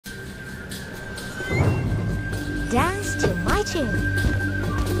fight you.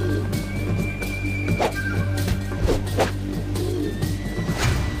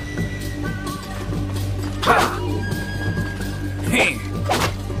 Hey.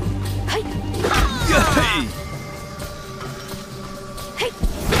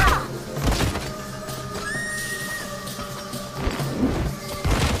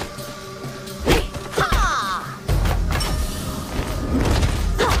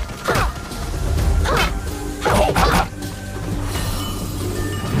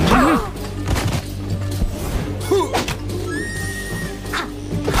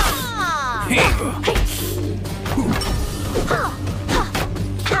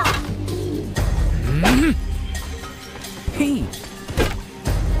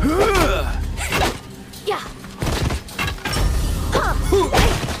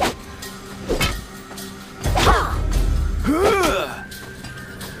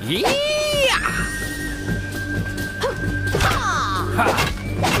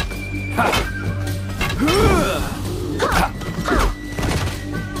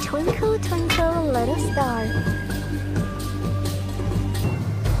 Twinkle, twinkle, little star.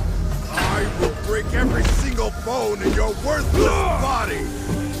 I will break every single bone in your worthless body!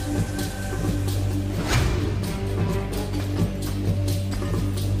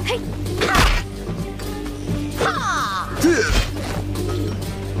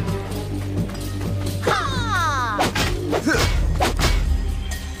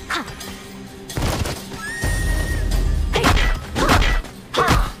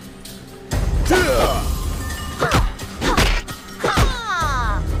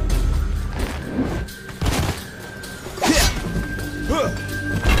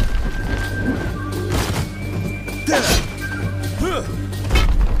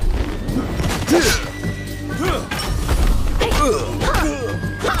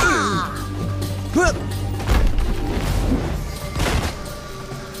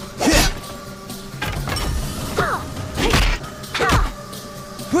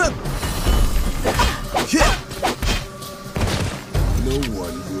 No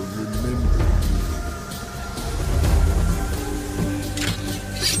one will remember.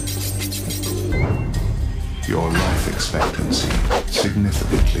 Your life expectancy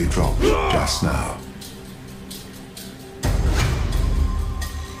significantly dropped just now.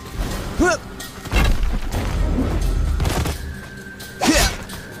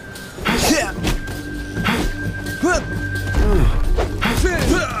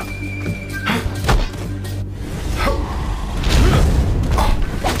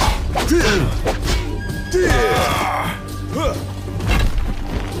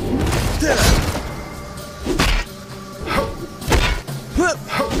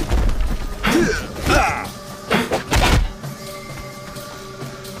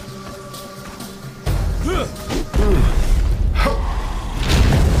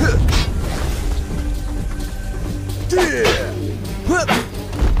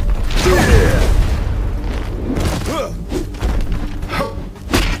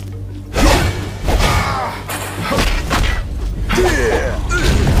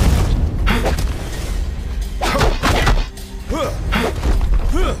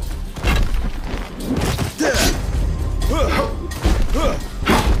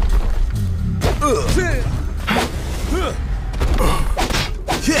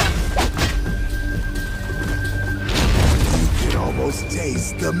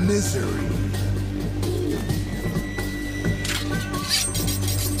 Taste the misery.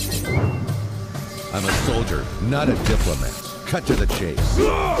 I'm a soldier, not a diplomat. Cut to the chase.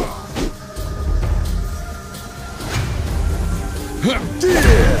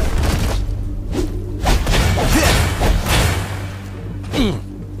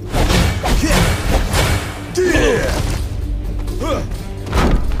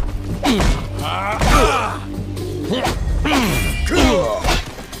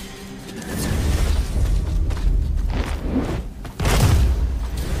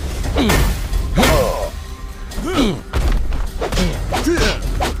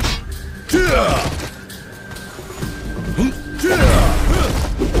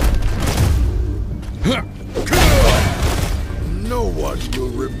 No one will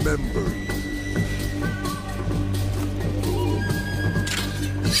remember you.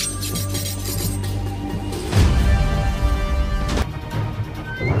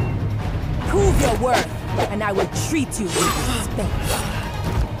 Prove your worth, and I will treat you with respect.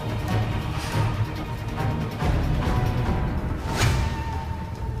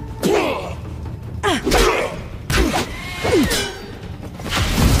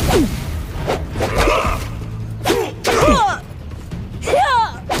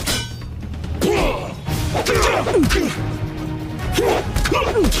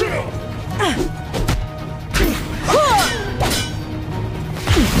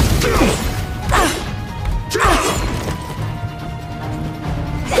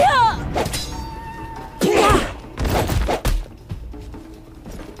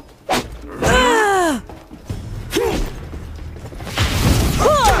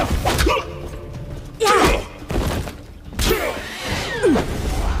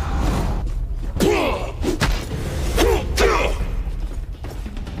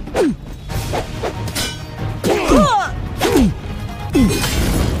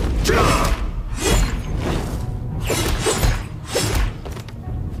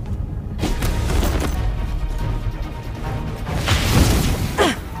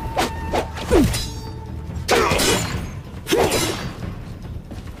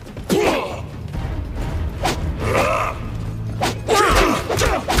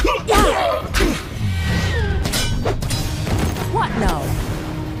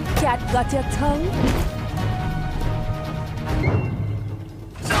 got your tongue?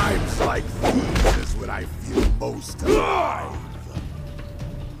 Times like these is when I feel most alive.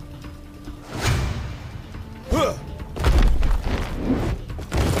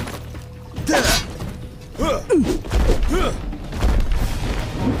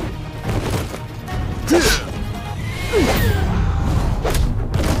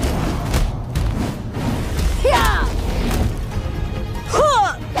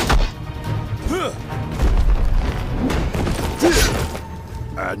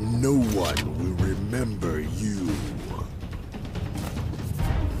 And no one will remember you.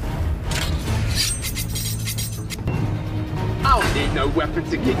 I don't need no weapon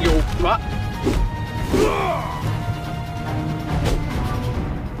to kick your butt.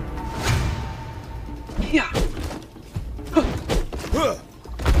 Yeah.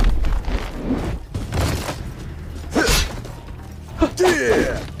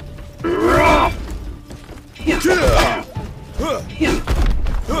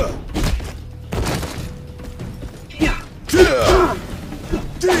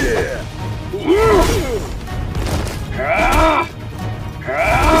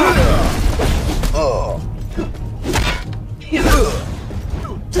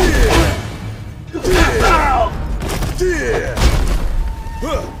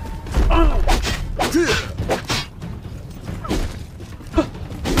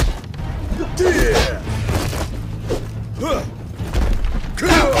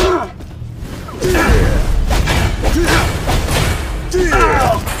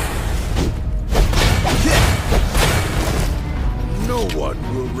 No one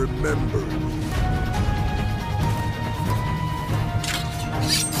will remember you.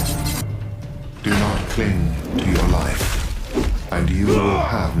 Do not cling to your life, and you will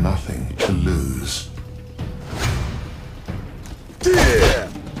have nothing